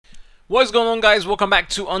What is going on, guys? Welcome back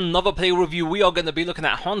to another play review. We are going to be looking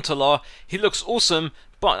at HUNTELAAR. He looks awesome,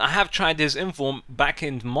 but I have tried his inform back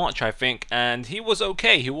in March, I think, and he was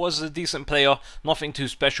okay. He was a decent player, nothing too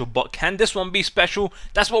special, but can this one be special?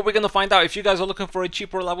 That's what we're going to find out. If you guys are looking for a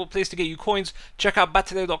cheaper, reliable place to get you coins, check out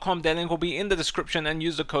bundesliga.com. Their link will be in the description, and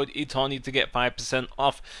use the code ITANI to get 5%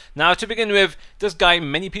 off. Now, to begin with, this guy,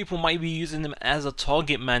 many people might be using him as a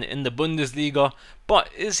target man in the Bundesliga, but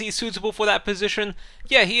is he suitable for that position?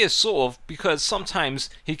 Yeah, he is sort of, because sometimes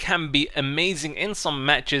he can be amazing in some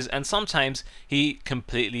matches and sometimes he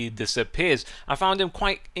completely disappears. I found him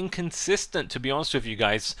quite inconsistent, to be honest with you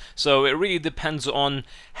guys, so it really depends on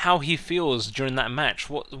how he feels during that match,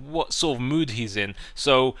 what sort of mood he's in.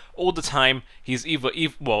 So all the time he's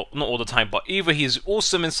well, not all the time, but either he's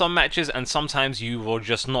awesome in some matches and sometimes you will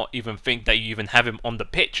just not even think that you even have him on the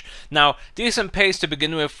pitch. Now, decent pace to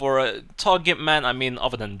begin with for a target man. I mean,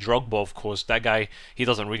 other than Drogba, of course, that guy, he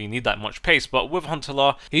doesn't really need that much pace, but with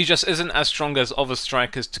HUNTELAAR, he just isn't as strong as other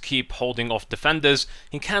strikers to keep holding off defenders.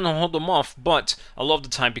 He can hold them off, but a lot of the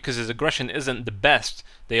time, because his aggression isn't the best,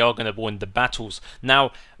 they are going to win the battles.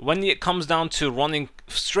 Now, when it comes down to running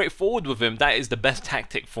straight forward with him, that is the best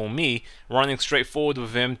tactic for me, running straight forward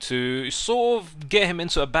with him to sort of get him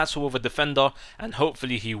into a battle with a defender, and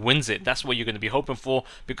hopefully he wins it. That's what you're going to be hoping for,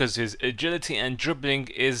 because his agility and dribbling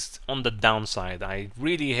is on the downside. I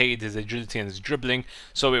really hate his agility and his dribbling,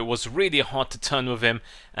 so it was really hard to turn with him,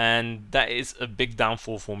 and that is a big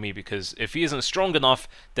downfall for me, because if he isn't strong enough,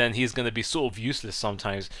 then he's going to be sort of useless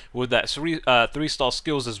sometimes with that three-star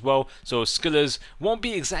skills as well. So skillers won't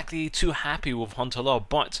be exactly too happy with HUNTELAAR,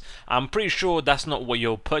 but I'm pretty sure that's not what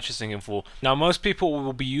you're purchasing him for. Now, most people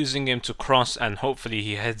will be using him to cross and hopefully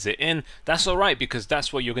he heads it in. That's alright, because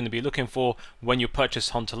that's what you're going to be looking for when you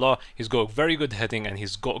purchase HUNTELAAR. He's got very good heading and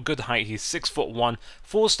he's got good height. He's 6'1",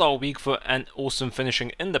 4-star weak foot, and awesome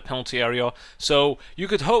finishing in the penalty area. So you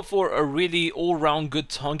could hope for a really all-round good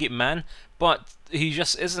target man, but he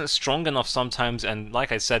just isn't strong enough sometimes, and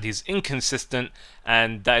like I said, he's inconsistent,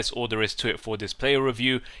 and that is all there is to it for this player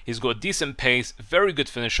review. He's got decent pace, very good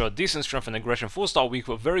finisher, decent strength and aggression, 4-star weak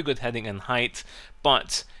foot, very good heading and height,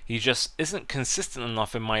 but he just isn't consistent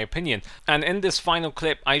enough in my opinion. And in this final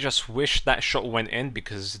clip, I just wish that shot went in,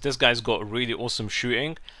 because this guy's got really awesome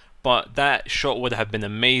shooting, but that shot would have been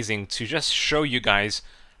amazing to just show you guys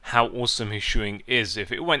how awesome his shooting is.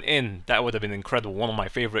 If it went in, that would have been incredible. One of my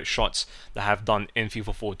favorite shots that I have done in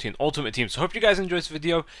FIFA 14 Ultimate Team. So hope you guys enjoyed this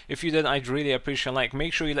video. If you did, I'd really appreciate a like.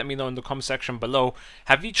 Make sure you let me know in the comment section below.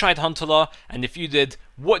 Have you tried HUNTELAAR? And if you did,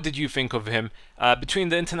 what did you think of him? Between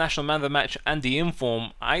the International Man of the Match and the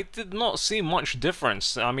Inform, I did not see much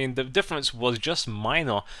difference. I mean, the difference was just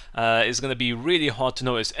minor. It's going to be really hard to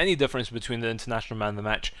notice any difference between the International Man of the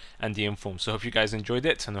Match and the Inform. So hope you guys enjoyed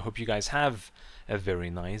it, and I hope you guys have a very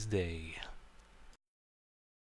nice day.